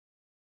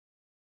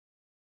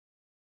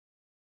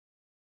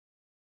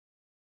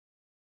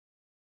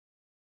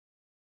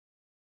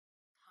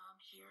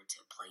here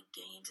to play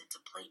games and to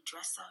play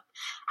dress up.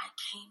 I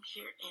came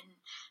here in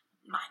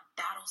my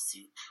battle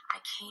suit. I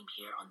came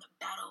here on the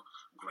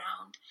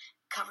battleground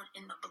covered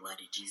in the blood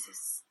of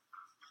Jesus.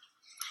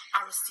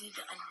 I received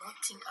the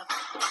anointing of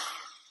God,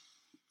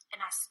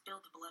 and I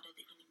spilled the blood of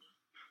the enemy.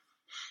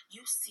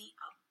 You see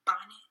a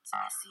bonnet,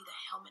 I see the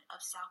helmet of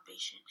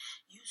salvation.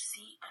 You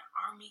see an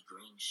army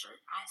green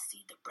shirt, I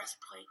see the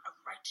breastplate of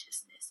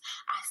righteousness.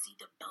 I see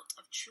the belt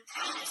of truth,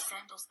 the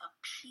sandals of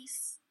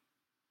peace,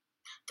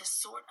 the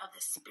sword of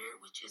the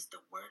Spirit, which is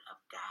the word of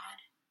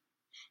God,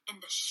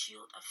 and the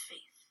shield of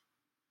faith.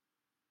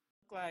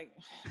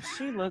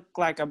 She looked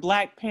like a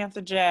Black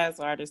Panther jazz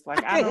artist.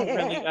 Like, I don't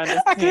really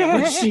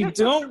understand what she's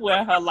doing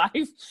with her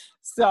life.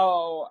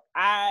 So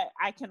I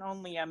can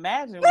only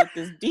imagine what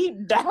this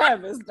deep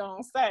dive is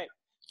gonna say.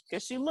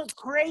 Because she looked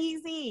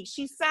crazy.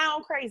 She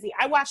sound crazy.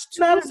 I watched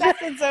 2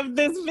 seconds of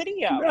this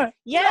video.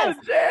 Yes,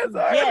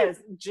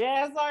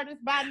 jazz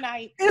artist by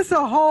night. It's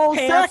a whole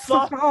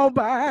saxophone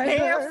behind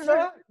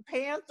her.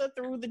 Panther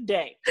through the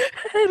day.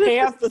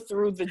 Panther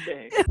through the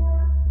day.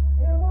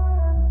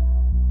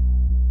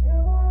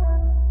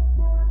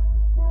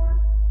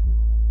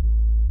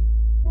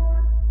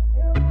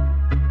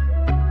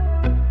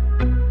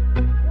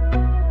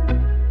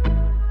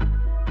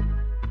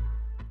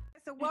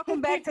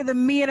 Welcome back to the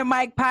Me and the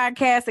Mic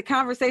podcast, a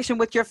conversation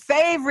with your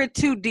favorite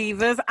 2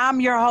 divas.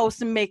 I'm your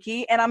host,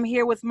 Mickey, and I'm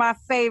here with my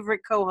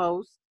favorite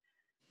co-host,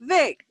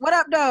 Vic. What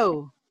up,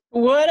 though?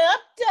 What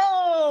up,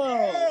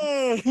 though?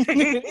 Hey.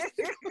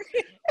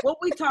 What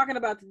we talking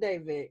about today,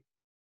 Vic?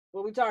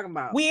 What we talking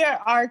about? We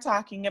are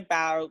talking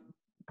about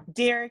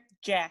Derrick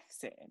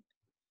Jaxn.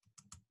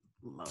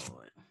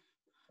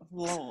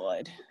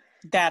 Lord.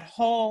 That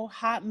whole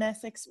Hot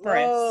Mess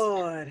Express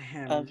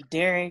of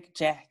Derrick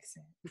Jaxn.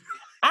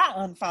 I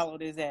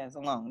unfollowed his ass a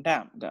long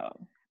time ago.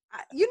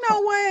 You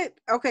know what?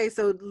 Okay,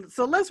 so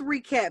let's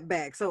recap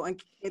back. So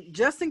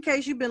just in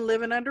case you've been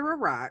living under a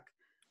rock,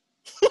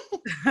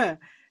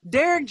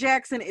 Derrick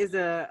Jaxn is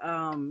a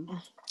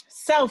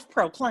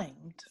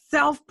self-proclaimed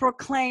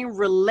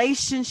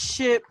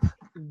relationship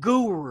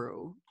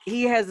guru.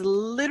 He has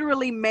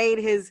literally made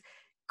his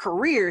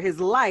career, his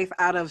life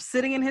out of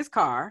sitting in his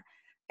car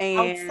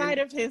and outside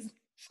of his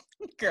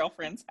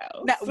girlfriend's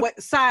house. Now,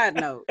 side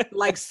note,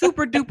 like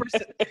super duper.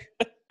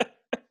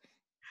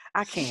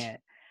 I can't.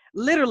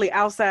 Literally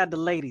outside the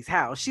lady's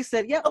house. She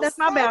said, "Yep, that's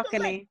my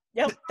balcony.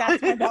 Yep,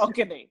 that's my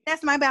balcony.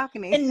 That's my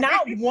balcony." And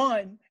not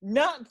 1,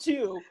 not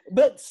 2,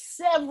 but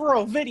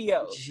several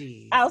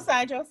videos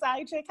outside your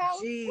side chick house.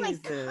 Jesus.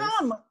 Like,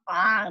 come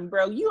on,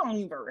 bro. You don't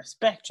even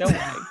respect your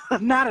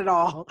wife. Not at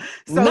all.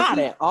 Not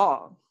at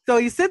all. So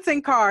he sits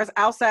in cars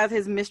outside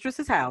his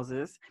mistress's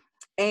houses.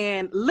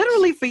 And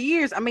literally for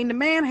years, I mean, the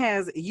man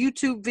has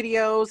YouTube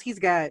videos. He's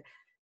got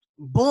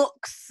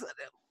books,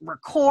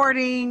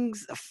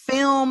 recordings,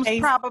 films,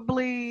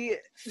 probably.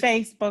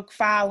 Facebook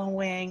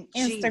following,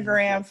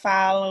 Instagram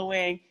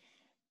following.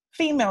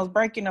 Females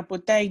breaking up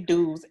with they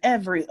dudes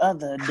every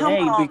other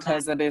day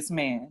because of this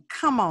man.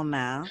 Come on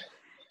now.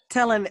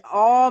 Telling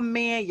all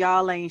men,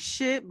 y'all ain't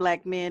shit.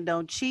 Black men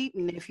don't cheat.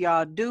 And if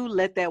y'all do,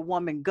 let that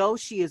woman go.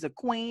 She is a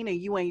queen and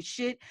you ain't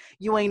shit.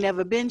 You ain't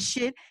never been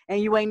shit.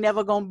 And you ain't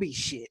never gonna be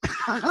shit.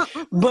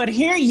 But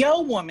here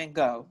your woman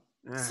go,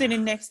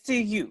 sitting next to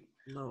you,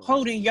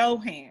 holding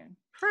your hand.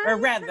 Or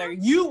rather,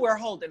 you were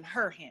holding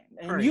her hand.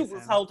 And you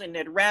was holding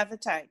it rather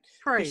tight.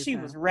 Because she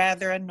was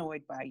rather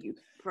annoyed by you.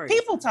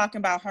 People talking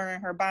about her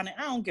and her bonnet.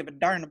 I don't give a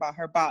darn about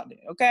her bonnet,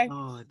 okay?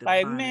 Like,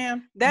 bonnet.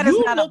 Ma'am. That is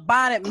not a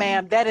bonnet,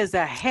 ma'am. That is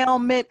a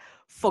helmet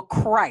for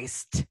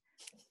Christ.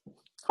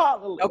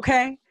 Hallelujah.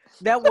 Okay?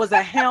 That was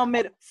a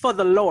helmet for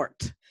the Lord.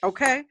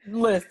 Okay?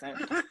 Listen.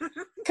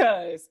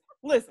 It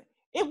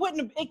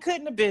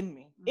couldn't have been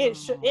me.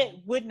 It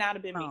would not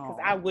have been me because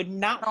I would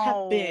not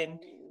have been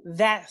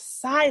that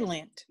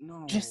silent,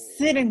 just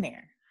sitting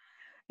there.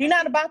 You're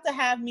not about to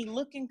have me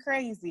looking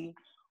crazy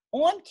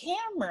on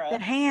camera. The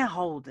hand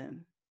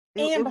holding.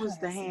 It was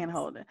the hand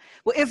holding.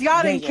 Well, if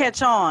y'all didn't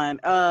catch on,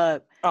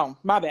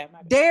 my bad.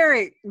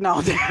 Derrick,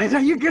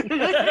 you good.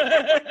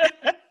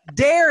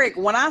 Derrick,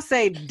 when I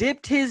say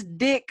dipped his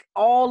dick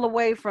all the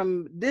way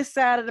from this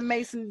side of the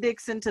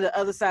Mason-Dixon to the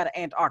other side of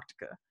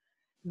Antarctica.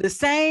 The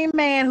same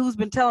man who's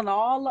been telling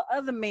all the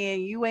other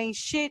men, you ain't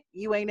shit,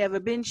 you ain't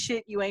never been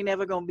shit, you ain't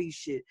never gonna be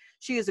shit.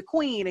 She is a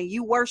queen and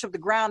you worship the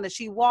ground that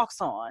she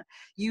walks on.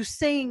 You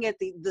sing at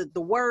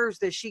the words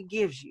that she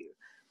gives you.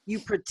 You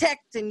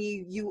protect and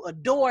you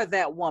adore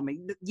that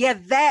woman. Yeah,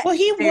 that. Well,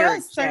 he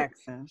was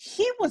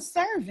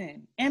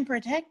serving and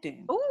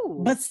protecting.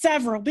 Ooh. But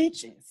several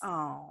bitches.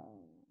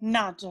 Oh.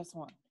 Not just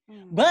one.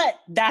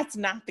 But that's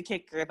not the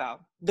kicker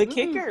though. The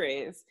kicker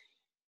is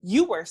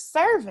you were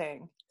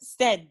serving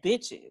said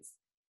bitches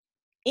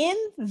in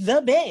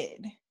the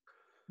bed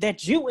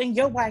that you and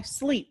your wife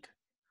sleep,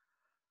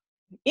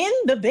 in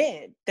the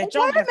bed that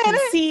y'all have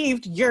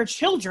conceived your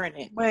children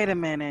in. Wait a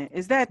minute.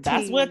 Is that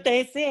That's what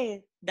they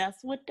said. That's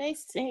what they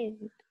said.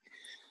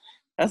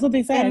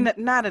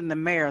 Not in the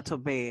marital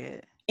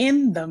bed.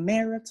 in the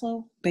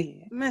marital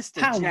bed.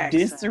 Mr. How Jackson.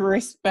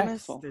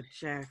 disrespectful. Mr.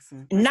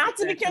 Jackson. Not Mr.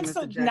 to be Jackson,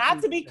 Mr. Jackson,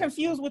 not to Mr. be Jackson.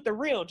 confused with the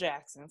real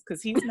Jacksons,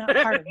 because he's not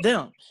part of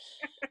them.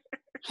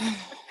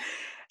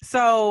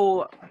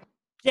 So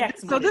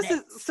Jackson.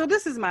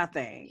 this is my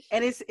thing,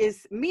 and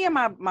it's me and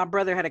my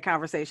brother had a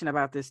conversation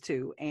about this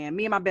too, and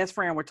me and my best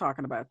friend were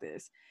talking about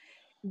this.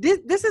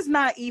 This is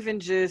not even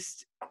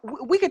just,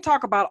 we could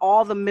talk about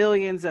all the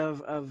millions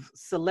of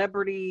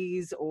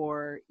celebrities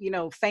or, you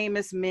know,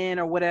 famous men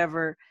or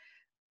whatever,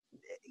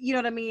 you know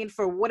what I mean,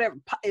 for whatever,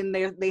 and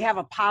they have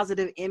a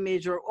positive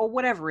image or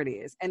whatever it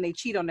is, and they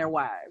cheat on their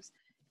wives,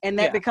 and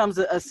that becomes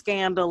a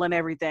scandal and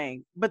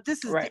everything. But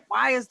this is right.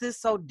 Why is this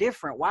so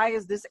different? Why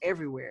is this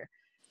everywhere?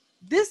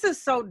 This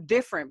is so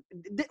different.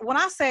 When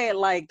I say it,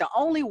 like, the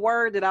only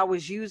word that I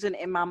was using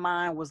in my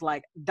mind was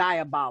like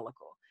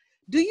diabolical.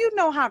 Do you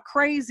know how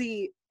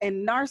crazy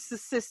and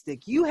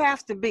narcissistic you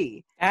have to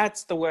be?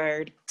 That's the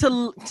word.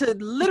 To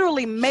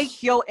literally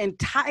make your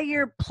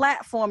entire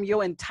platform,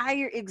 your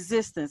entire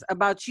existence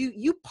about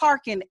you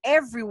parking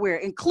everywhere,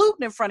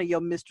 including in front of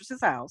your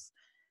mistress's house,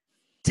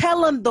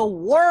 telling the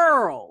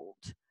world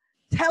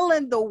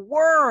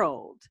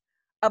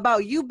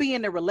about you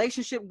being a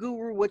relationship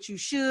guru, what you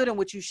should and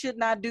what you should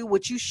not do,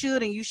 what you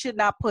should and you should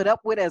not put up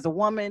with as a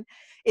woman.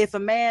 If a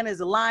man is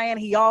lying,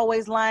 he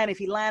always lying. If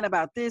he lying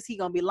about this, he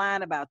gonna be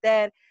lying about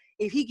that.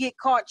 If he get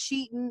caught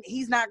cheating,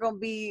 he's not gonna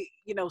be,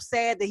 you know,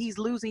 sad that he's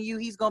losing you.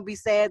 He's gonna be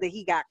sad that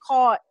he got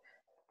caught.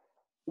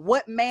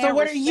 What man? So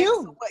what are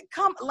you?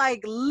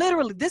 Like,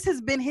 literally, this has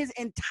been his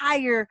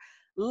entire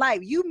life.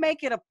 You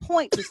make it a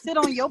point to sit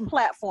on your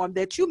platform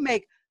that you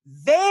make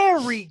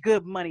very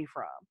good money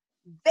from.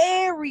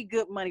 Very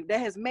good money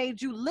that has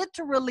made you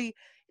literally,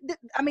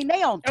 I mean,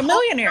 they on a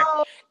millionaire.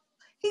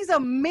 He's a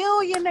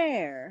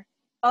millionaire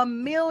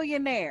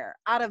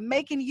out of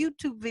making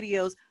YouTube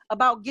videos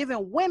about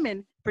giving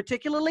women,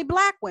 particularly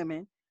Black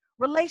women,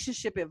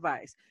 relationship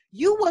advice.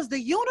 You was the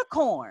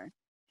unicorn.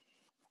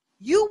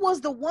 You was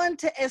the one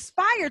to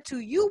aspire to.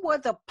 You were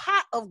the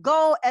pot of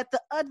gold at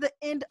the other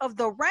end of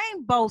the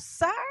rainbow,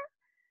 sir.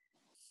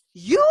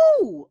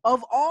 You,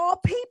 of all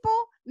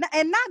people,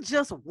 and not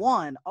just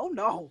one. Oh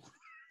no.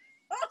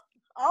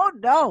 Oh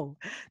no.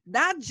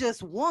 Not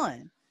just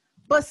one,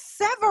 but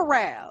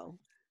several.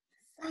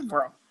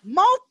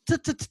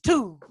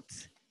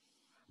 Multitudes.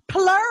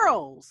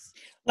 Plurals.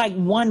 Like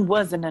one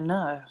wasn't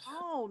enough.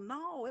 Oh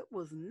no, it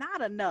was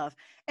not enough.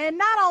 And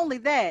not only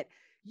that,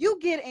 you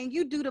get and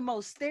you do the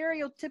most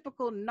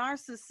stereotypical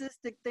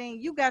narcissistic thing.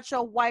 You got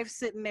your wife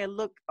sitting there,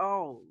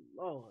 oh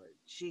Lord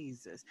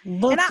Jesus.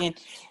 Looking.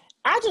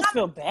 I just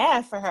feel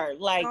bad for her.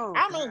 Like,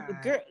 I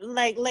don't, girl,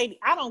 like, lady,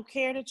 I don't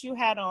care that you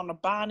had on a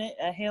bonnet,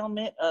 a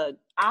helmet.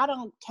 I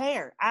don't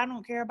care. I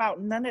don't care about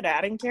none of that.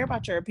 I didn't care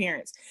about your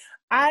appearance.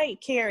 I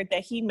cared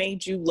that he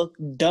made you look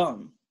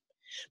dumb,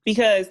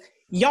 because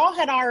y'all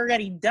had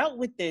already dealt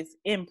with this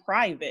in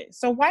private.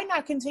 So why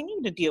not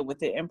continue to deal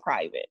with it in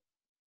private?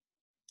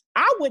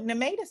 I wouldn't have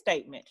made a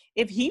statement.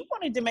 If he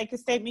wanted to make a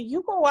statement,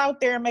 you go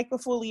out there and make a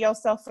fool of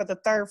yourself for the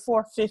 3rd,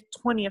 4th, 5th,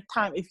 20th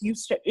time. If you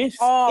so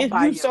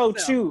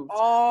choose,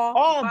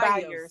 all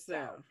by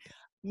yourself.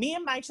 Me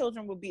and my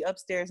children will be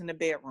upstairs in the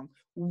bedroom.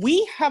 If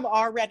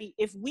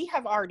we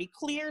have already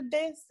cleared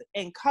this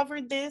and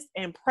covered this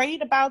and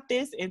prayed about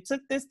this and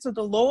took this to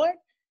the Lord,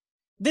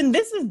 then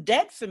this is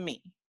dead for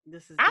me.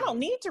 I don't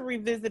need to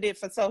revisit it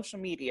for social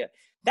media.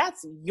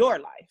 That's your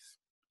life.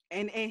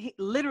 And he,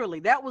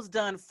 literally, that was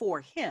done for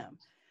him.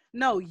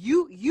 No,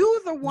 you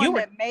the one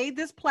that made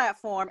this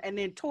platform and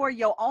then tore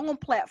your own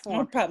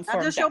platform.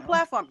 Not just your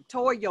platform,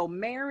 tore your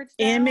marriage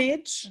down,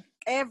 image,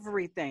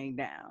 everything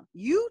down.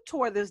 You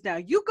tore this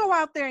down. You go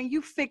out there and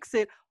you fix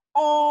it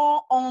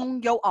all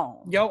on your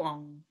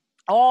own.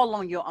 All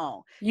on your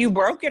own. You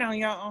broke it on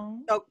your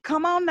own. So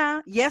come on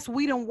now. Yes,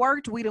 we done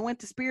worked. We done went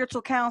to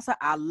spiritual counsel.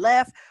 I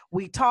left.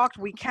 We talked.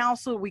 We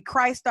counseled. We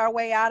Christ our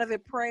way out of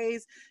it.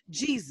 Praise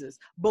Jesus.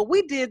 But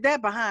we did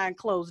that behind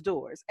closed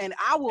doors. And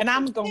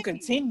I'm going to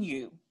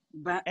continue.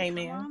 But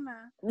amen.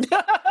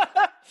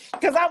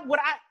 Because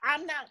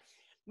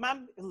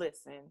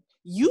listen,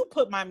 you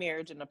put my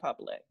marriage in the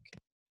public.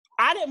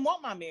 I didn't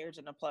want my marriage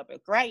in the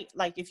public, right?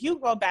 Like, if you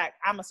go back,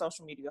 I'm a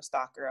social media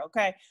stalker,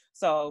 okay?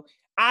 So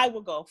I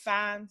will go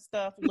find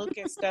stuff, look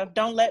at stuff.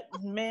 Don't let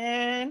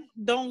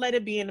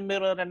it be in the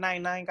middle of the night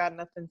and I ain't got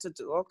nothing to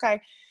do,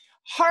 okay?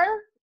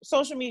 Her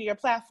social media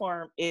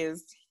platform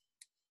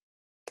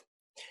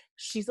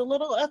she's a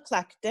little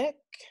eclectic.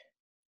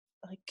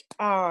 Like,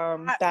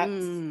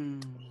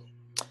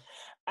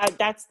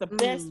 that's the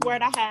best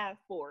word I have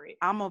for it.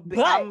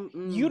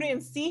 You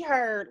didn't see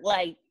her,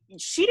 like,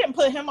 she didn't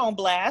put him on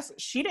blast.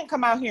 She didn't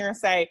come out here and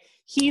say,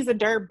 he's a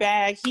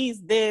dirtbag, he's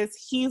this,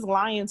 he's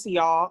lying to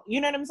y'all. You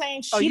know what I'm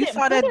saying? You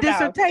saw that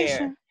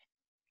dissertation?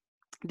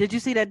 Did you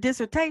see that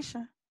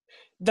dissertation?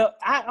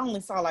 I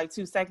only saw like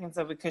 2 seconds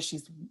of it because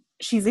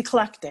she's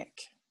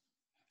eclectic.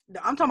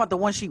 I'm talking about the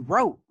one she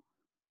wrote.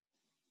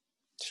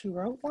 She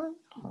wrote one?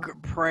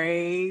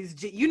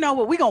 Praise. You know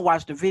what? We're going to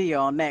watch the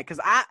video on that, because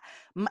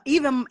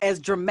even as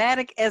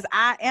dramatic as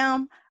I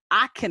am,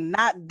 I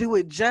cannot do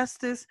it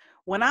justice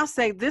when I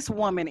say this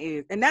woman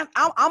is, and that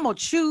I'm gonna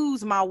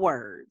choose my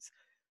words.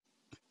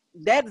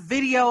 That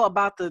video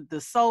about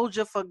the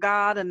soldier for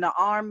God and the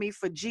army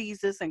for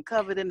Jesus and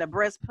covered in the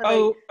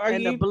breastplate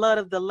and the blood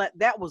of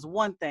that was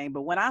one thing.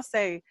 But when I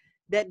say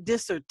that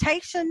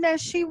dissertation that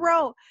she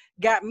wrote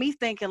got me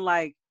thinking,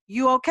 like,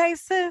 you okay,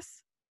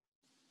 sis?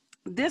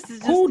 This is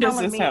just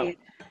telling me, help?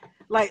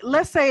 Like,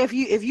 let's say if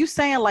you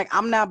saying like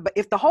I'm not,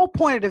 if the whole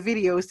point of the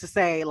video is to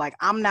say like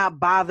I'm not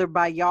bothered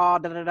by y'all,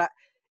 da da da,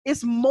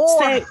 it's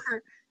more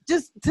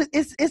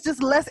it's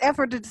just less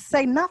effort to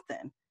say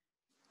nothing.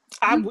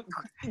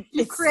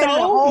 You created so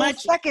a whole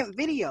second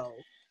video.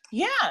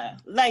 Yeah,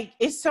 like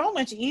it's so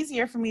much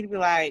easier for me to be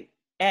like,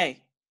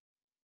 hey,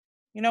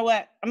 you know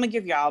what? I'm gonna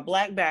give y'all a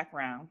black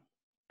background,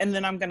 and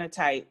then I'm gonna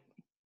type,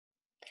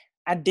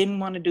 I didn't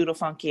want to do the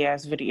funky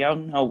ass video.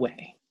 No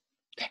way.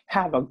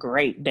 Have a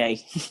great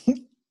day.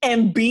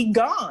 And be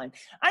gone.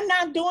 I'm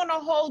not doing a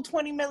whole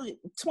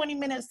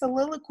 20-minute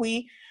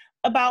soliloquy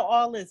about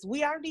all this.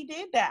 We already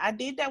did that. I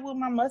did that with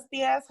my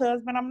musty ass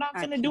husband. I'm not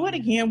gonna do it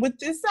again with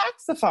this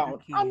saxophone.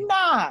 I'm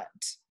not.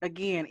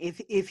 Again,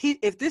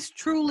 if this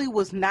truly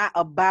was not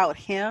about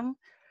him,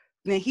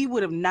 then he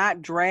would have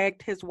not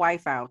dragged his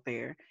wife out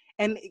there.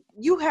 And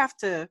you have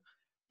to,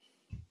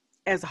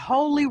 as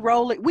holy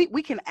roller,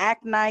 we can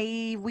act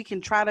naive. We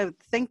can try to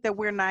think that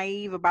we're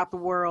naive about the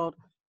world.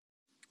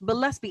 But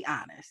let's be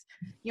honest.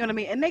 You know what I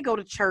mean? And they go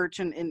to church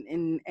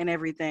and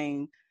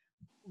everything.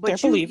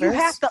 But you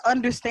have to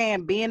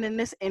understand, being in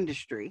this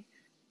industry,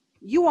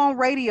 you on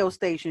radio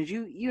stations,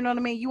 you know what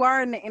I mean? You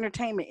are in the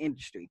entertainment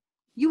industry.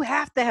 You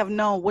have to have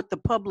known what the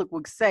public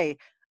would say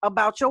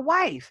about your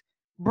wife,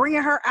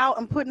 bringing her out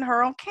and putting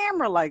her on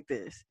camera like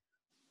this.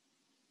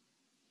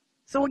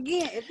 So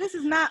again, if this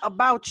is not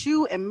about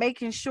you and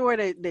making sure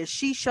that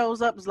she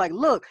shows up, it's like,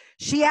 look,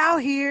 she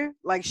out here,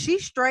 like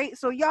she's straight,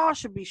 so y'all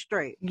should be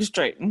straight. You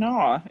straight.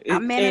 No. I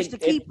managed to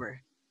keep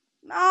her.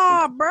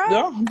 No, bro.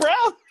 No, bro.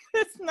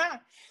 It's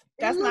not.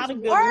 That's not a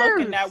good look,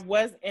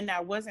 and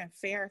that wasn't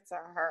fair to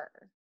her.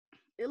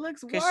 It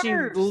looks worse. Because she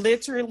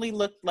literally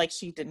looked like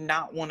she did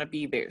not want to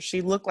be there.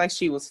 She looked like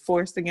she was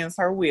forced against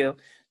her will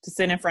to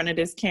sit in front of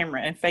this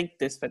camera and fake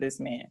this for this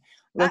man.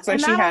 Looks like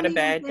she had a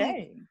bad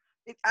day.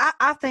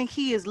 I think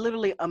he is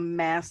literally a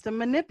master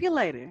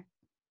manipulator.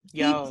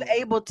 He was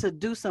able to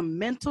do some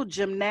mental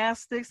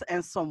gymnastics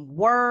and some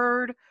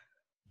word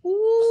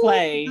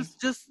play.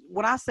 Just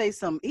when I say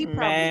some, he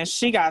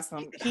got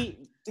some.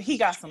 He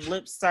got some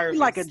lip service. He's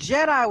like a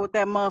Jedi with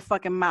that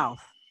motherfucking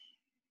mouth.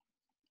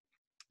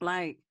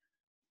 Like,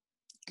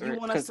 you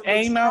want us to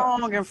look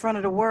strong in front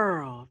of the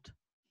world.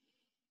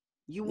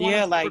 You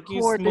want us to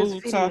record this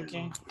video.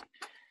 Talking.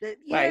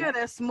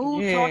 That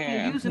smooth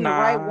talking, using the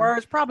right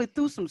words. Probably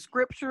threw some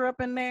scripture up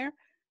in there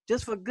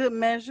just for good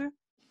measure.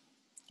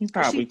 He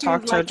probably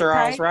talked her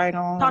draws right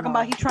on. Talking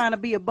about he trying to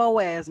be a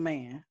Boaz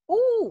man.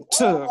 Ooh.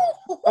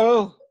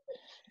 Oh.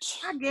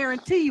 I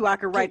guarantee you I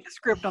could write the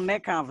script on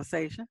that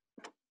conversation.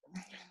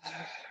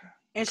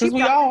 And she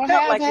we all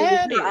felt have like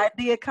had it was her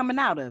idea coming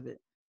out of it.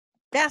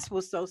 That's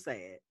what's so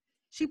sad.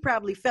 She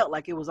probably felt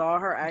like it was all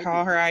her idea.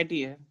 All her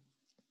idea.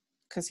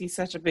 Because he's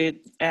such a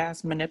big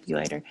ass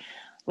manipulator.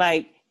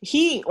 Like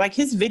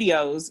his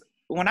videos,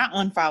 when I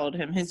unfollowed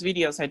him, his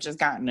videos had just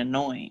gotten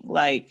annoying.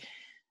 Like,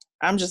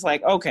 I'm just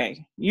like,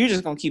 okay, you're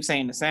just going to keep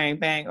saying the same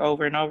thing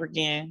over and over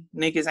again.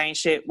 Niggas ain't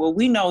shit. Well,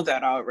 we know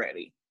that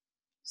already.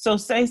 So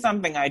say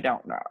something I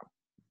don't know.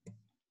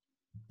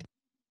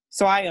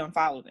 So I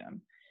unfollowed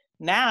him.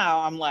 Now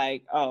I'm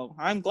like, oh,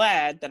 I'm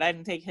glad that I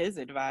didn't take his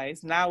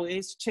advice. Now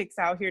it's chicks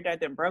out here that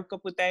then broke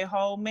up with their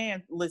whole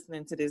man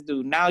listening to this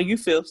dude. Now you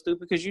feel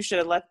stupid because you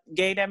should have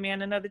gave that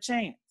man another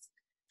chance.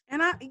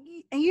 And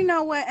you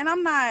know what? And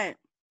I'm not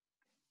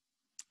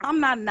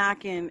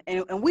knocking,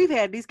 and we've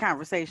had these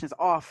conversations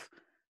off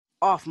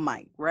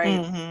mic,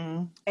 right?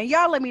 Mm-hmm. And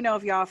y'all let me know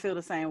if y'all feel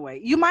the same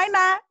way. You might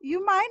not.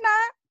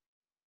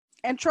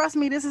 And trust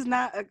me, this is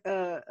not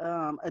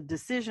a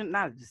decision.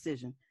 Not a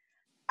decision.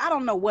 I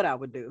don't know what I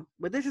would do,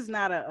 but this is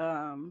not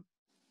a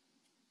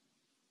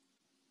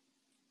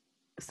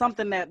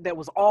something that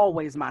was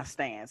always my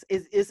stance.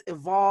 It's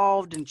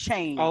evolved and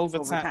changed over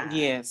time.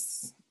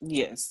 Yes.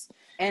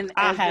 And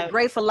as the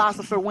great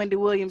philosopher Wendy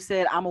Williams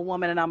said, I'm a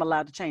woman and I'm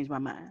allowed to change my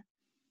mind.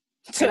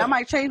 And I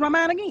might change my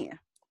mind again.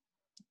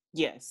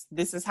 Yes,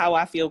 this is how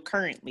I feel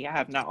currently. I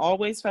have not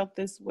always felt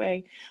this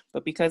way,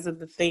 but because of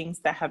the things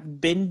that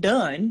have been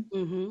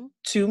done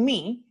to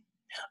me,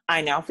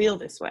 I now feel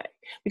this way.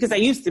 Because I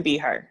used to be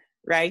her,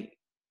 right?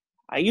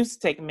 I used to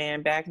take a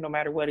man back no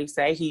matter what he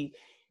say. He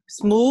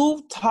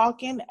smooth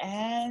talking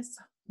ass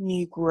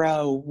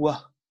Negro.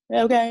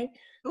 Okay?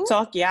 Ooh.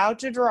 Talk you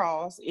out your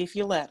drawers if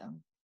you let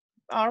him.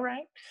 All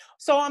right.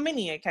 So on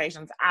many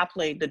occasions, I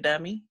played the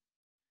dummy.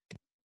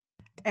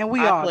 And we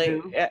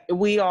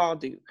all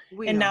do.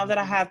 And now that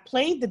I have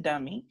played the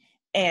dummy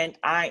and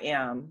I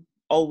am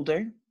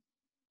older,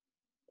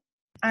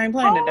 I ain't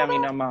playing the dummy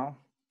no more.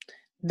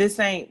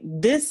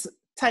 This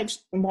type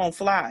won't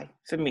fly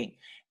for me.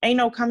 Ain't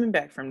no coming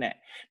back from that.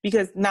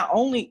 Because not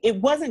only, it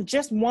wasn't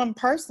just one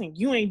person.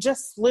 You ain't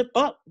just slip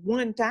up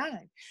one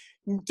time.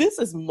 This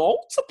is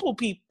multiple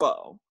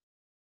people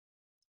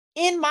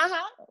in my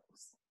house.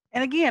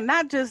 And again,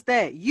 not just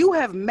that, you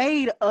have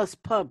made us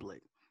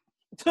public.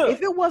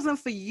 If it wasn't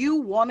for you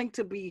wanting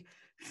to be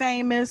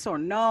famous or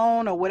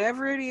known or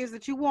whatever it is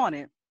that you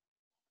wanted,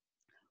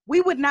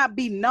 we would not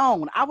be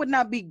known. I would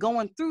not be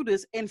going through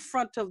this in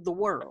front of the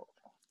world.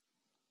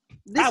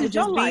 This is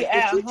your life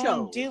that you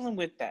chose. Dealing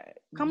with that.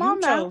 Come on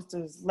now. You chose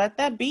to let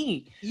that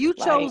be. You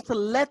chose to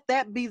let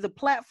that be the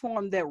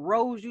platform that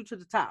rose you to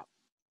the top.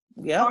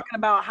 Yeah. Talking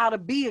about how to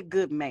be a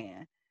good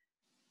man.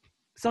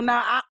 So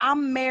now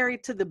I'm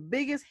married to the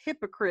biggest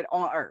hypocrite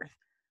on earth.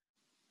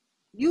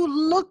 You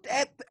looked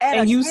at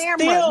and a you camera.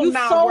 Still you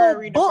not sold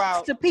worried books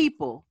about, to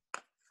people.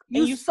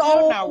 You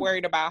still not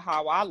worried about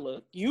how I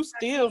look. You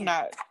still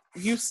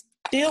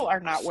are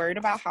not worried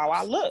about how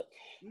I look.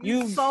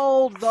 You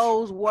sold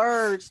those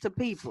words to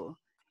people.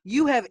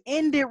 You have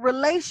ended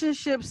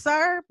relationships,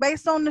 sir,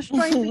 based on the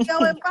strength of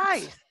your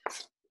advice.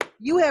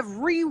 You have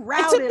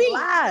rerouted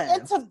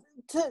lives.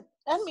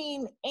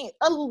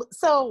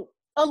 So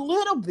a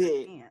little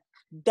bit.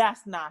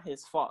 That's not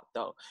his fault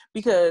though,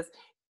 because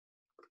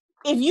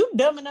if you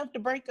dumb enough to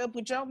break up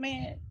with your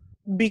man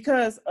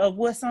because of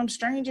what some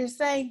strangers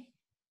say,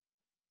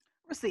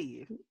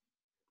 receive.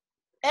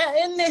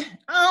 And then,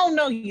 I don't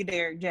know you,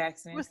 Derrick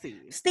Jaxn.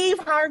 Receive. Steve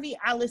Harvey,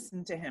 I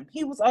listened to him.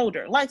 He was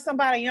older, like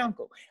somebody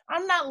uncle.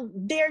 I'm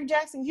not Derrick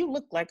Jaxn. You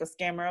look like a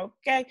scammer,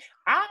 okay?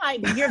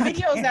 Your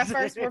videos at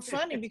first were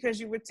funny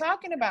because you were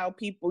talking about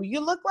people. You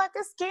look like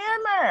a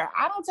scammer.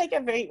 I don't take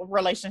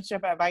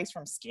relationship advice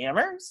from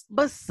scammers.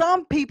 But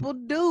some people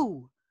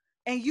do.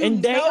 And you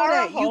know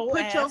that. You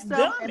put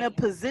yourself in a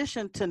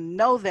position to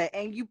know that.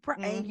 And you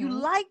and you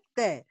like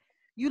that.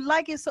 You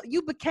like it, so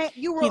you were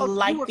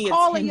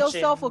calling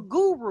yourself a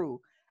guru,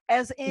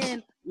 as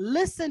in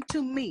listen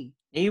to me.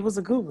 He was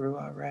a guru,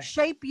 all right.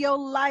 Shape your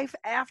life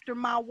after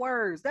my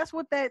words. That's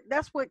what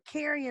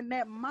carrying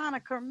that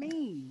moniker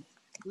means.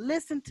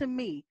 Listen to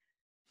me.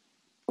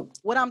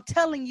 What I'm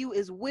telling you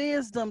is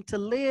wisdom to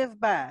live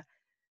by.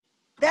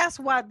 That's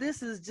why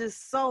this is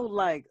just so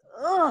like,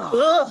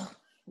 ugh.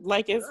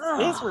 Like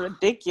it's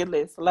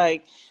ridiculous.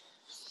 Like.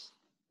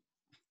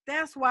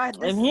 That's why.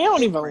 And he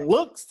don't even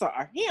look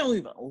sorry. He don't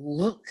even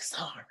look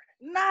sorry.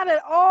 Not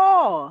at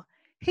all.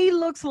 He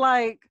looks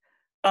like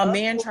a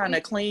man trying to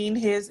clean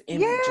his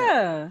image.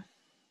 Yeah.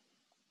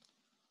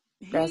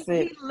 That's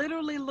it. He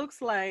literally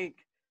looks like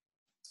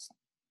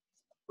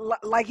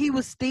he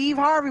was Steve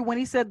Harvey when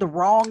he said the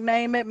wrong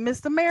name at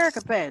Miss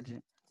America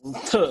pageant.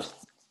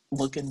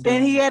 Looking dumb.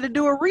 And he had to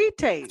do a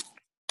retake.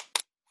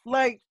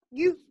 Like,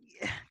 you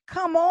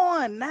come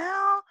on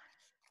now.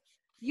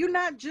 You're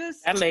not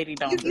just that lady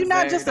don't. You're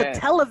not just a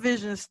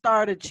television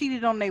star that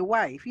cheated on their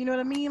wife. You know what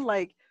I mean?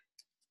 Like,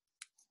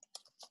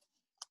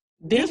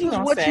 this was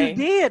what you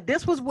did.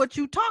 This was what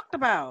you talked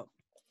about.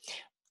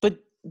 But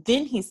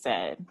then he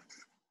said,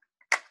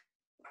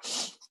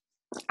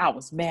 "I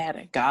was mad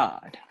at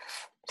God,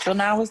 so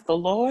now it's the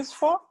Lord's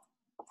fault."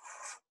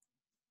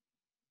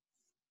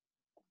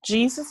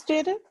 Jesus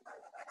did it.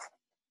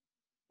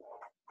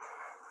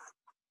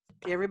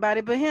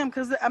 Everybody but him,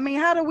 because I mean,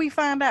 how do we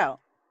find out?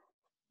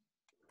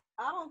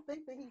 I don't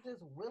think that he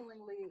just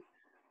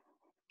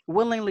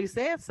willingly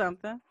said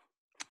something.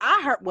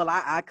 I heard. Well,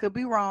 I could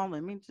be wrong.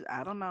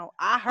 I don't know.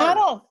 I heard.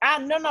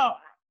 No.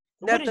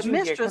 That the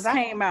mistress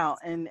came out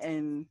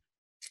and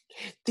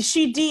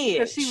she did.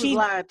 Because she was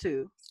lied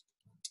to,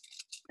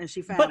 and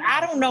she found. But I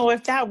don't know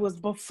if that was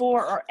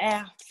before or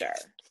after.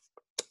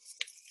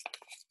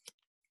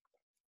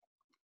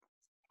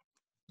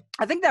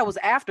 I think that was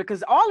after,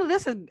 because all of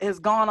this has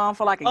gone on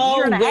for like a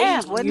year and a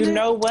half. You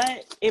know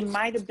what? It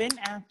might have been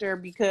after,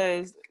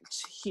 because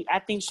I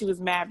think she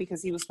was mad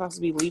because he was supposed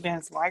to be leaving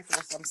his wife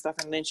or some stuff,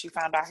 and then she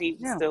found out he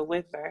was still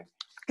with her.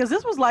 Because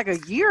this was like a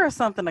year or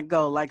something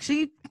ago. Like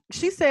she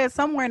said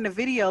somewhere in the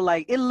video,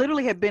 like it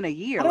literally had been a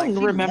year. I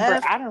don't remember.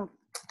 Left. I don't.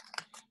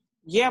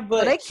 Yeah,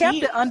 but they kept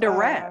it under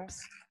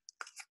wraps.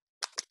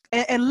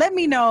 And let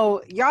me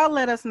know, y'all.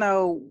 Let us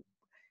know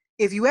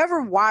if you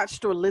ever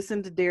watched or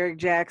listened to Derrick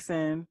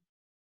Jaxn.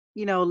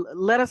 You know,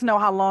 let us know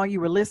how long you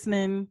were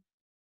listening.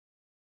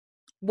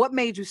 What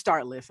made you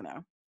start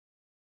listening?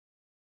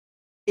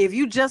 If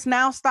you just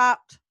now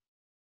stopped,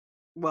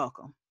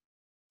 welcome.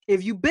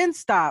 If you've been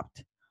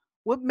stopped,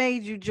 what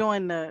made you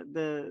join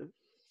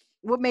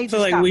what made you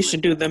feel like stop we listening?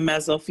 should do the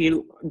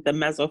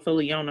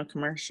mesothelioma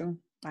commercial.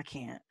 I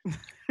can't.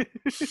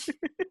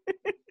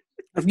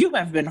 If you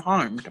have been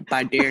harmed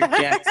by Derrick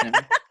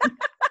Jaxn.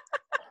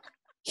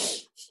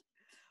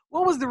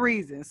 What was the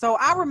reason? So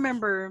I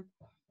remember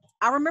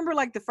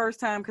like the first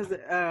time, because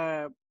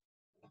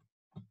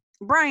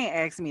Brian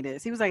asked me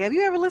this. He was like, "Have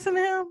you ever listened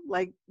to him?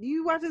 Like, do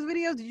you watch his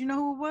videos? Did you know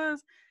who it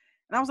was?"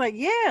 And I was like,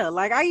 "Yeah,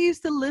 like I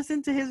used to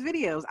listen to his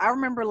videos." I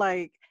remember,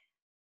 like,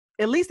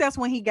 at least that's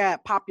when he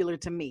got popular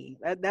to me.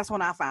 That's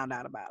when I found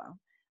out about him.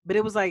 But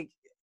it was like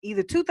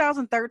either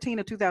 2013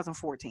 or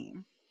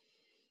 2014.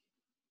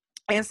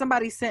 And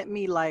somebody sent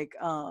me like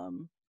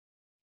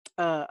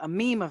a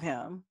meme of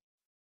him.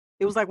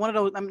 It was like one of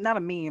those, not a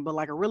meme, but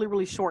like a really,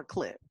 really short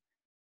clip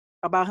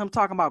about him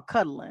talking about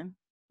cuddling.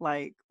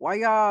 Like, why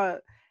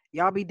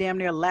y'all be damn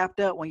near lapped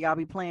up when y'all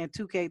be playing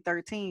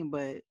 2K13,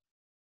 but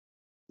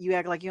you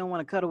act like you don't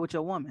want to cuddle with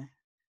your woman.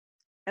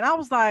 And I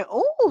was like,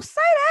 oh,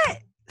 say that,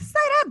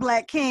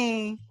 Black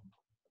King.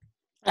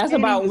 That's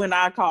about when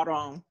I caught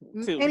on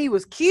too. And he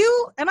was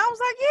cute. And I was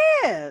like,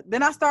 yeah.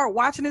 Then I started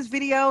watching his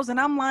videos and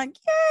I'm like,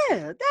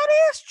 yeah, that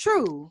is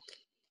true.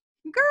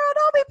 Girl,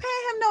 don't be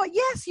paying him no.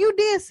 Yes, you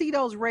did see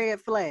those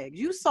red flags.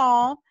 You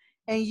saw them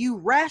and you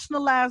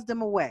rationalized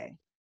them away.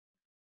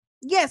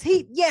 Yes,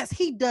 he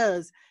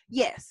does.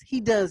 Yes,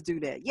 he does do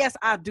that. Yes,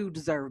 I do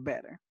deserve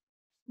better.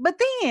 But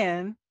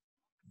then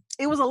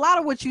it was a lot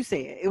of what you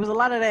said. It was a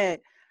lot of that.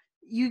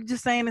 You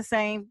just saying the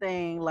same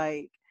thing.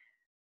 Like,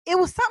 it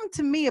was something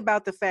to me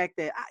about the fact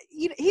that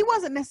he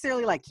wasn't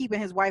necessarily like keeping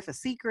his wife a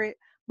secret,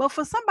 but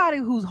for somebody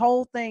whose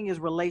whole thing is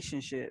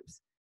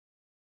relationships,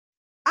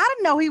 I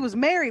didn't know he was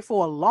married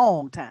for a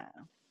long time.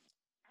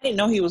 I didn't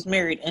know he was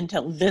married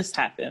until this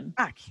happened.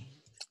 I can't.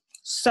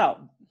 So,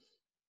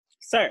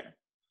 sir,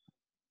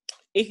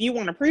 if you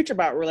want to preach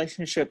about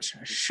relationships,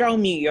 show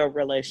me your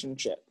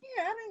relationship.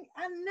 Yeah,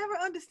 I never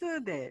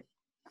understood that.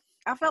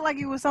 I felt like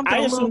it was something I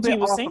a little bit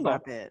off single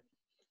about that.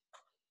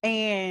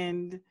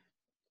 And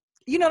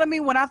you know what I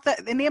mean? When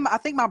and then I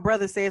think my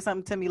brother said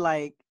something to me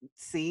like,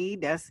 see,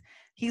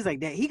 he's like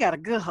that. He got a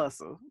good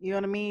hustle. You know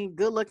what I mean?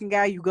 Good looking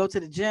guy. You go to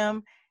the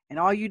gym and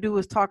all you do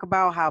is talk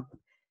about how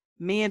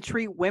men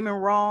treat women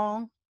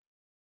wrong.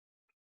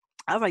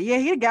 I was like, yeah,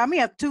 he'd got me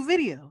after 2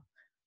 videos.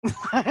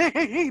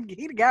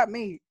 He'd got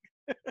me.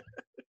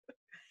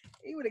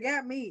 He would have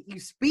got me. You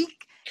speak,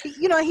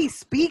 he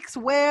speaks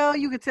well.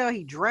 You could tell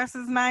he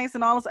dresses nice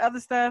and all this other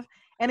stuff.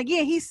 And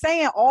again, he's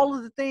saying all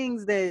of the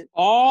things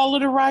all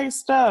of the right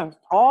stuff.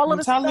 All of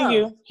the stuff. I'm telling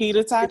you, he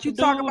the type you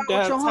talk about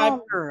with your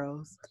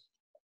homegirls.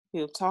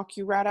 He'll talk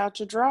you right out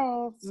your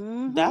drawers.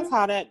 Mm-hmm. That's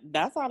how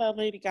that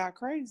lady got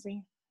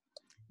crazy.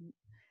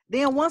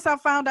 Then once I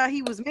found out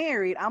he was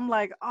married, I'm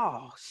like,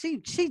 oh, she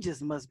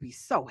just must be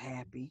so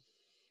happy.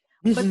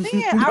 But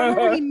then I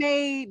remember he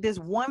made this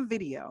one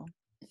video.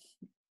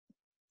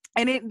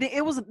 And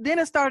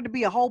it started to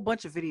be a whole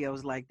bunch of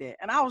videos like that.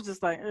 And I was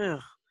just like,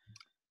 ugh.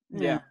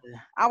 Yeah.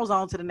 I was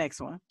on to the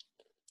next one.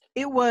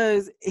 He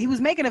was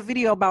making a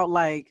video about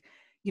like,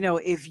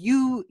 if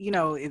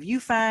you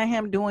find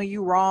him doing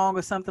you wrong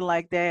or something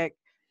like that,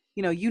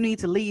 you need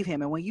to leave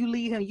him. And when you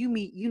leave him, you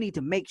need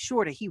to make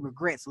sure that he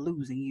regrets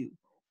losing you.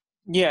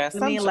 Yeah,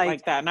 something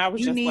like that. And I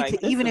was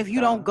even if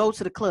you don't go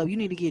to the club, you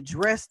need to get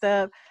dressed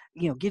up,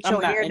 get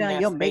your hair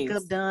done, your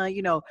makeup done,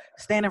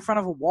 stand in front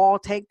of a wall,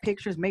 take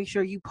pictures, make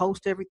sure you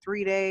post every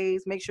 3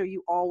 days, make sure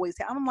you always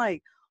I'm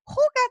like, who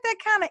got that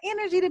kind of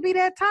energy to be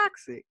that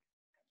toxic?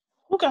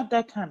 Who got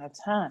that kind of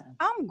time?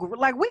 I'm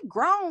like, we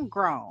grown.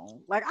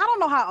 Like, I don't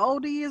know how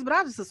old he is, but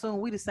I just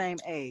assume we the same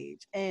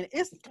age. And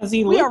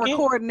we are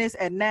recording this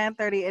at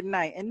 9:30 at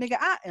night. And nigga,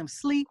 I am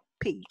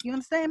sleepy. You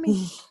understand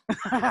me?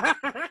 Who got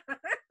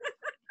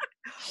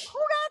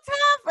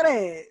time for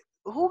that?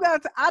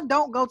 I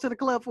don't go to the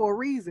club for a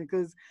reason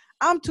because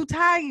I'm too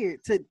tired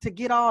to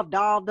get all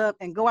dolled up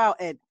and go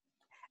out at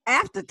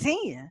after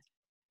 10.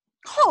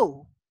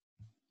 Who?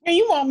 And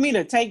you want me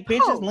to take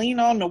pictures, lean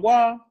on the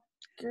wall?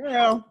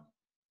 Girl,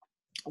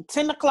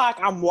 10 o'clock,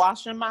 I'm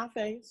washing my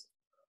face,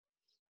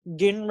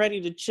 getting ready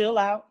to chill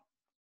out,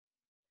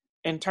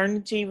 and turn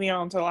the TV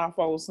on until I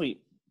fall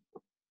asleep.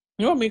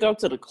 You want me to go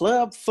to the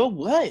club for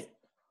what?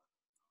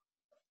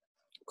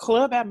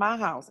 Club at my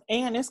house.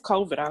 And it's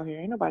COVID out here.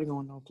 Ain't nobody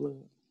going to no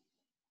club.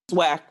 It's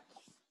whack.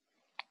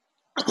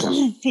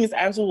 He's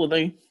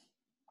absolutely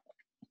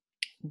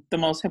the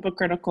most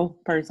hypocritical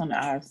person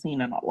that I've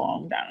seen in a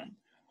long time.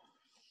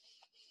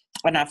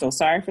 And I feel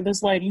sorry for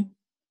this lady.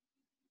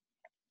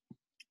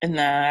 And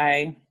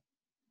I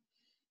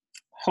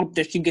hope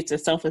that she gets a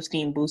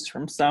self-esteem boost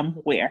from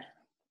somewhere.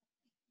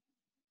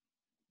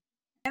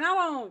 And I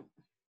don't.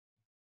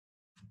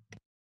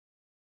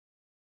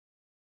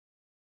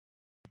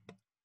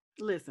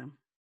 Listen.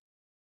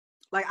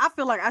 Like, I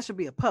feel like I should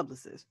be a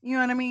publicist. You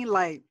know what I mean?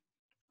 Like,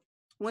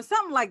 when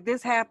something like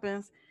this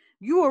happens,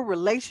 you're a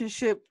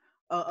relationship,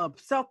 a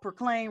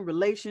self-proclaimed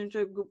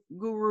relationship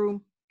guru,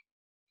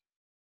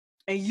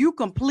 and you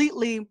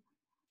completely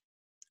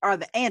are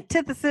the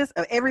antithesis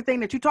of everything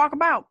that you talk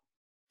about.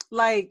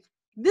 Like,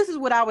 this is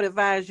what I would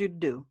advise you to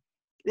do.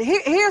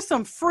 Here's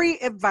some free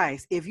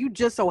advice. If you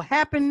just so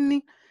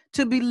happen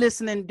to be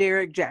listening,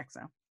 Derek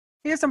Jackson,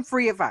 here's some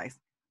free advice.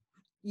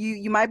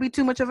 You might be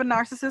too much of a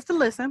narcissist to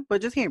listen,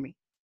 but just hear me.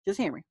 Just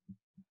hear me.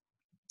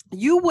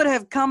 You would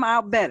have come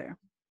out better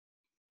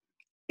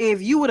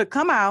if you would have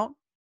come out,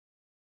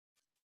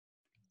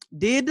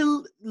 did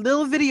the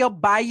little video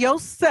by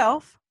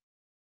yourself,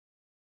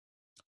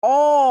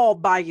 all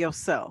by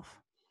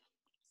yourself.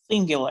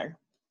 Singular.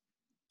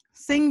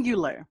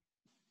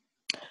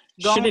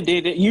 Should have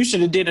did it. You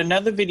should have did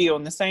another video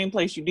in the same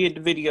place you did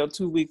the video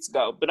 2 weeks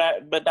ago.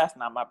 But that's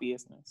not my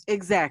business.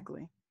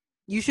 Exactly.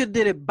 You should have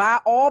did it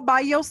all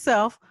by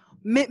yourself.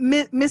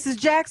 Mrs.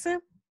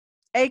 Jackson,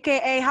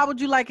 AKA, how would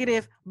you like it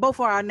if both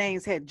of our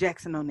names had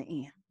Jackson on the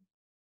end?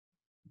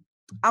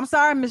 I'm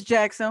sorry, Miss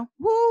Jackson.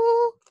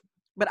 Woo!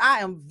 But I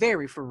am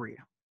very for real.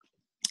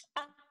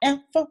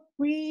 And for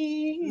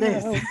real.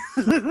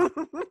 Listen.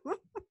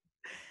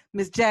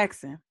 Miss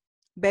Jackson,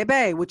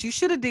 baby, what you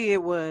should have did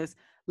was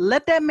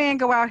let that man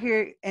go out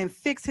here and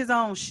fix his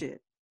own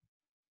shit.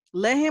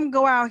 Let him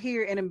go out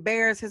here and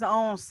embarrass his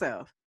own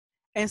self.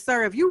 And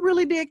sir, if you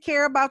really did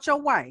care about your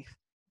wife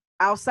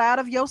outside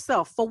of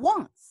yourself for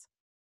once,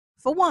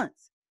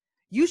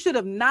 you should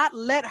have not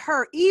let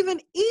her,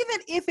 even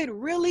if it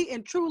really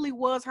and truly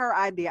was her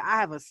idea. I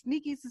have a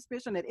sneaky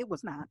suspicion that it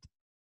was not.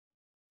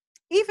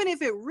 Even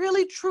if it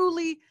really,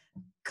 truly,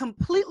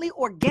 completely,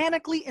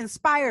 organically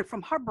inspired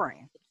from her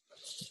brain,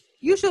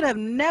 you should have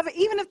never,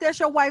 even if that's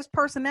your wife's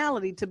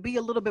personality, to be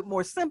a little bit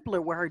more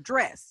simpler with her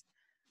dress.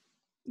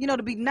 You know,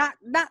 to be not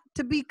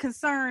to be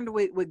concerned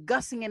with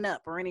gussying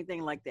up or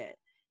anything like that.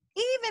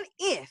 Even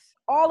if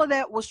all of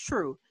that was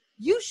true,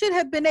 you should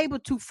have been able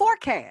to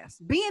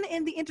forecast, being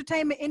in the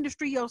entertainment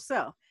industry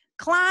yourself,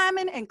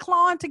 climbing and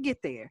clawing to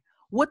get there,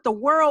 what the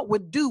world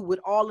would do with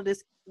all of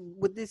this,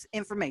 with this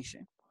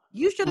information.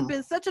 You should have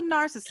been such a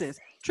narcissist,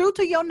 true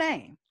to your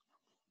name,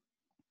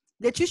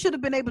 that you should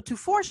have been able to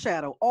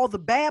foreshadow all the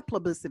bad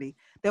publicity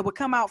that would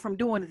come out from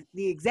doing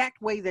the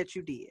exact way that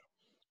you did.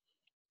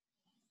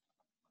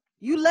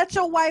 You let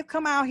your wife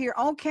come out here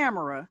on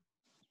camera,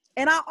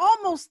 and I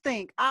almost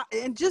think,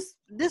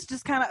 this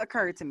just kind of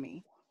occurred to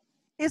me.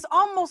 It's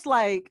almost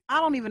like, I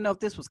don't even know if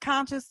this was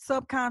conscious,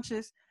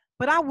 subconscious,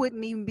 but I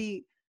wouldn't even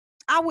be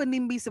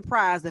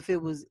surprised if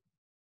it was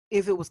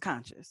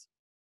conscious.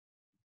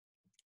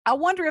 I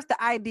wonder if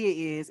the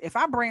idea is, if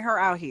I bring her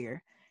out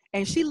here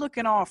and she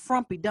looking all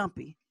frumpy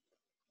dumpy,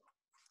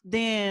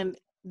 then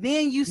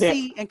you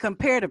see and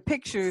compare the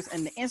pictures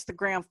and the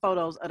Instagram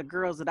photos of the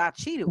girls that I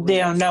cheated with.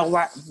 They'll know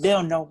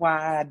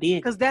why I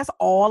did. Because that's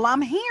all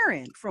I'm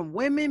hearing from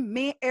women,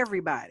 men,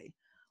 everybody.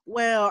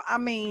 Well, I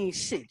mean,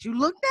 shit, you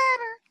looked at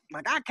her,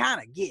 like, I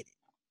kind of get it.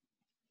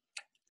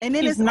 And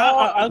then She's it's not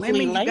all an ugly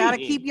women, lady. You gotta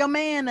keep your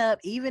man up,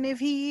 even if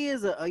he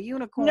is a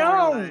unicorn.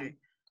 No. Like,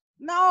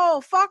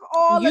 no, fuck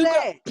all of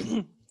that.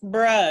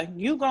 Bruh,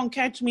 you gonna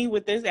catch me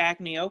with this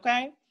acne,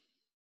 okay?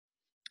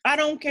 I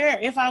don't care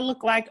if I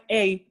look like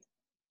a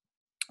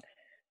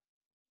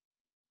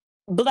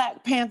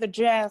Black Panther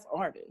jazz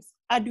artist.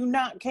 I do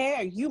not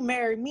care. You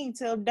married me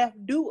till death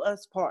do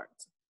us part.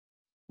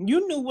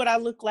 You knew what I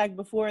looked like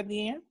before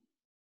then.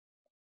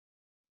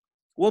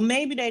 Well,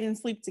 maybe they didn't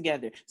sleep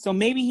together. So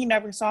maybe he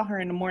never saw her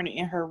in the morning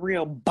in her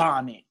real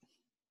bonnet.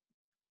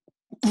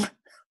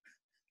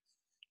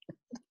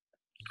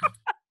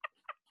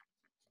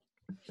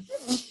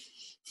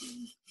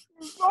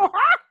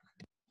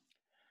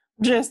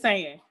 Just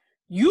saying,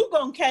 you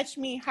gonna catch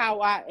me how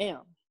I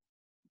am,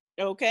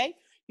 okay?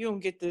 You gonna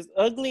get this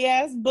ugly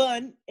ass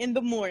bun in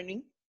the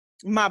morning.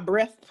 My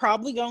breath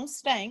probably gonna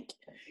stink.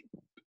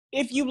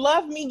 If you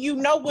love me, you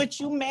know what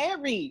you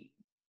married.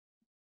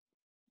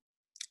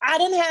 I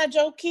done had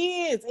your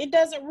kids. It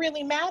doesn't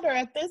really matter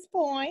at this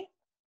point.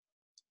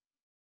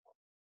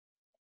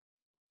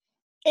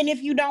 And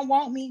if you don't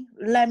want me,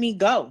 let me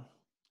go.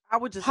 I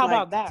would just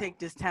take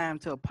this time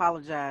to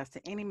apologize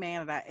to any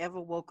man that I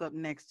ever woke up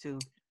next to,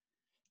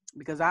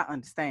 because I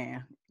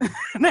understand.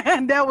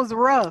 Man, that was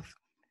rough.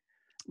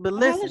 But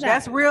listen,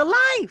 that's real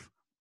life.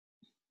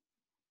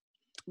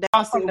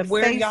 Also,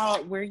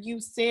 where you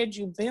said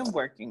you've been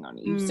working on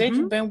it. You said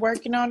you've been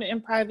working on it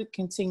in private.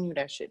 Continue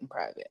that shit in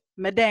private.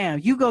 Madam,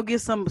 you go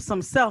get some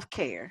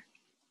self-care.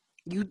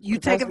 You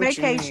take a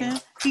vacation.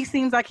 He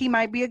seems like he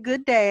might be a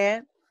good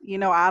dad. You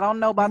know, I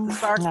don't know about the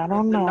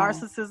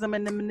narcissism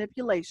and the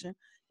manipulation.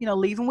 You know,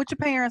 leave him with your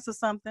parents or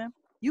something.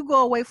 You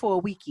go away for a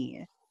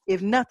weekend.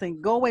 If nothing,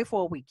 go away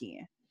for a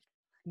weekend.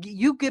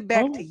 You get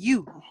back to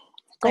you.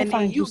 Go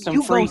find you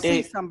some free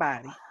dick. See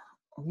somebody.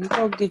 You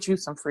go get you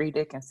some free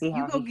dick and see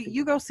how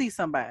you go see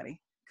somebody,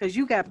 because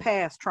you got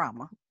past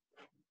trauma.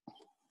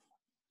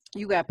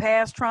 You got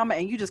past trauma,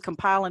 and you just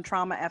compiling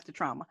trauma after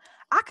trauma.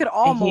 I could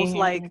almost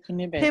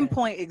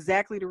pinpoint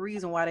exactly the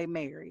reason why they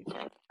married.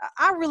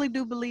 I really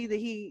do believe that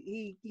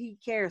he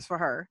cares for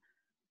her.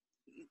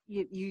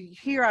 You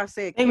hear I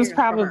said they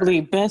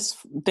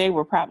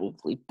were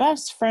probably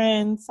best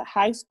friends,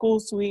 high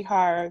school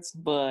sweethearts,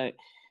 but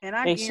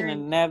they should have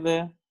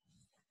never.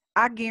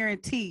 I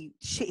guarantee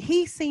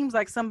he seems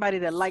like somebody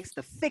that likes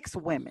to fix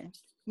women.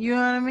 You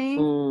know what I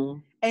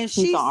mean? And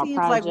she seems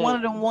like one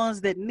of the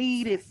ones that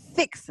needed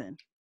fixing.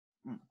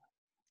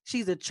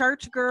 She's a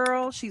church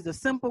girl. She's a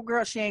simple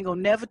girl. She ain't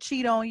gonna never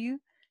cheat on you.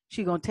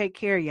 She gonna take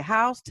care of your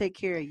house, take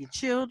care of your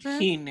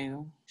children. He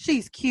knew.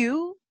 She's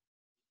cute.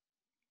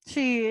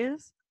 She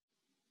is.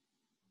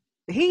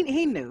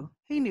 He knew.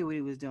 He knew what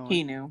he was doing.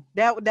 He knew.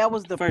 That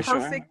was the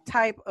perfect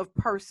type of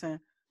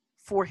person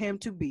for him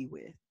to be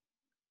with.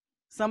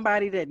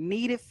 Somebody that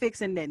needed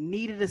fixing, that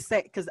needed a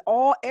set, because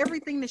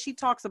everything that she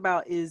talks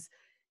about is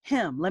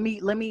him. Let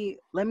me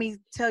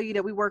tell you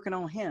that we're working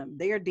on him.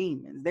 They're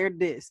demons. They're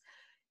this.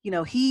 You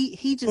know, he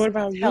just What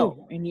about needs help.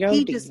 you and your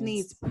He demons? just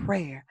needs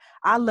prayer.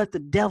 I let the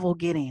devil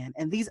get in.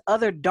 And these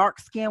other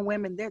dark-skinned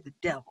women, they're the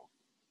devil.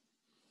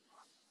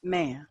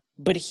 Man.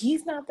 But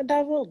he's not the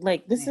devil.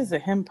 Like, this Man. is a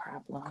him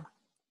problem.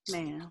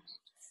 Man.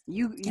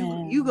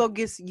 You go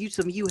get you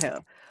some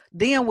help.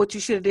 Then what you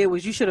should have did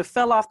was you should have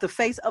fell off the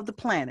face of the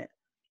planet.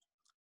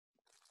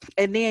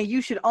 And then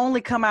you should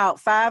only come out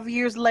 5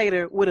 years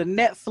later with a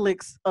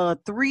Netflix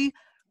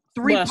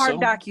three-part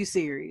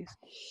docuseries.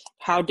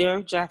 How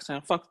Derek Jackson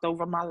fucked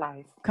over my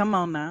life. Come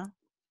on now.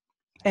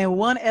 And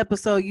one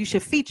episode you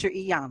should feature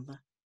Iyanla.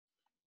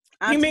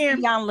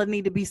 Iyanla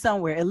need to be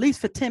somewhere, at least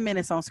for 10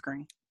 minutes on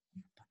screen.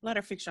 Let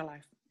her fix your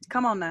life.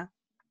 Come on now.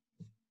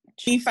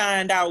 She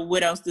find out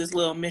what else this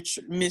little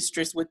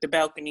mistress with the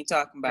balcony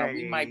talking about.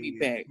 We might be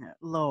back.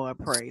 Lord,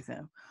 praise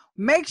him.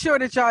 Make sure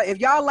that y'all, if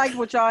y'all like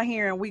what y'all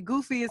hearing, we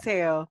goofy as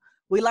hell.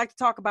 We like to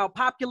talk about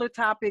popular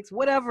topics,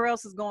 whatever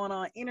else is going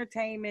on,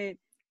 entertainment,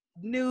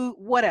 new,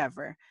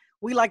 whatever.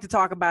 We like to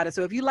talk about it.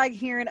 So if you like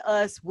hearing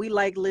us, we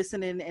like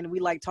listening and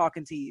we like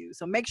talking to you.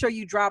 So make sure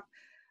you drop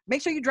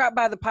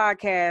by the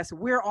podcast.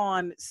 We're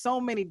on so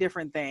many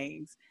different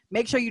things.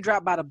 Make sure you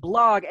drop by the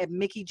blog at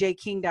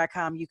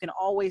MickeyJKing.com. You can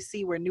always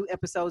see where new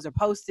episodes are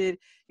posted.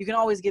 You can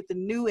always get the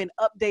new and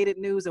updated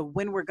news of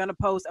when we're going to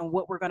post and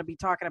what we're going to be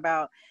talking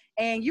about.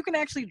 And you can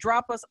actually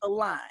drop us a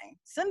line.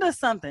 Send us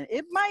something.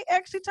 It might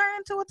actually turn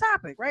into a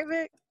topic, right,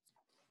 Vic?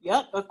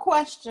 Yep, a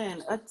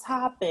question, a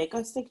topic,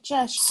 a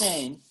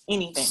suggestion,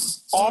 anything.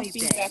 All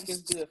feedback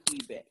is good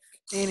feedback.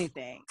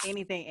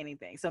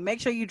 Anything. So make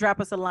sure you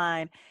drop us a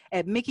line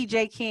at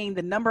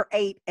MickeyJKing,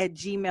 8 at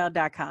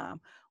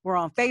gmail.com. We're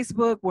on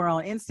Facebook. We're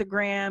on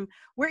Instagram.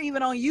 We're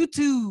even on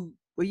YouTube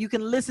where you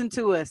can listen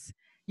to us.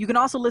 You can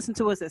also listen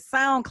to us at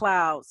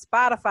SoundCloud,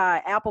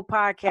 Spotify, Apple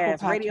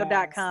Podcasts,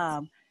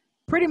 Radio.com.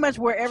 Pretty much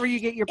wherever you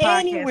get your podcasts.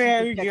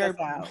 Anywhere you can check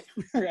us out.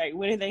 Right.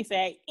 What do they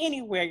say?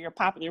 Anywhere your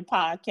popular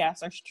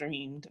podcasts are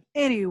streamed.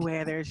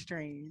 Anywhere they're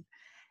streamed.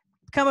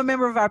 Become a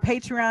member of our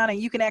Patreon and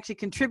you can actually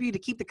contribute to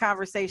keep the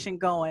conversation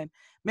going.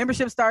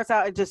 Membership starts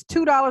out at just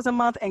 $2 a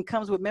month and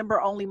comes with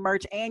member-only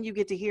merch, and you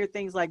get to hear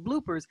things like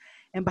bloopers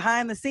and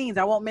behind the scenes.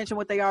 I won't mention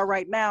what they are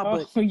right now,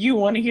 but you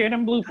want to hear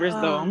them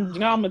bloopers, though. I'm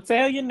going to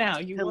tell you now.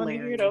 You want to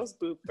hear those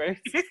bloopers.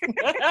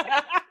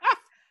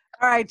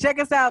 All right, check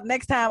us out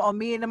next time on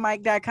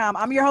meandthemic.com.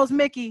 I'm your host,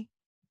 Mickey.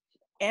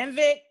 And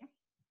Vic.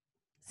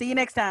 See you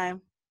next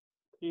time.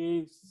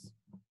 Peace.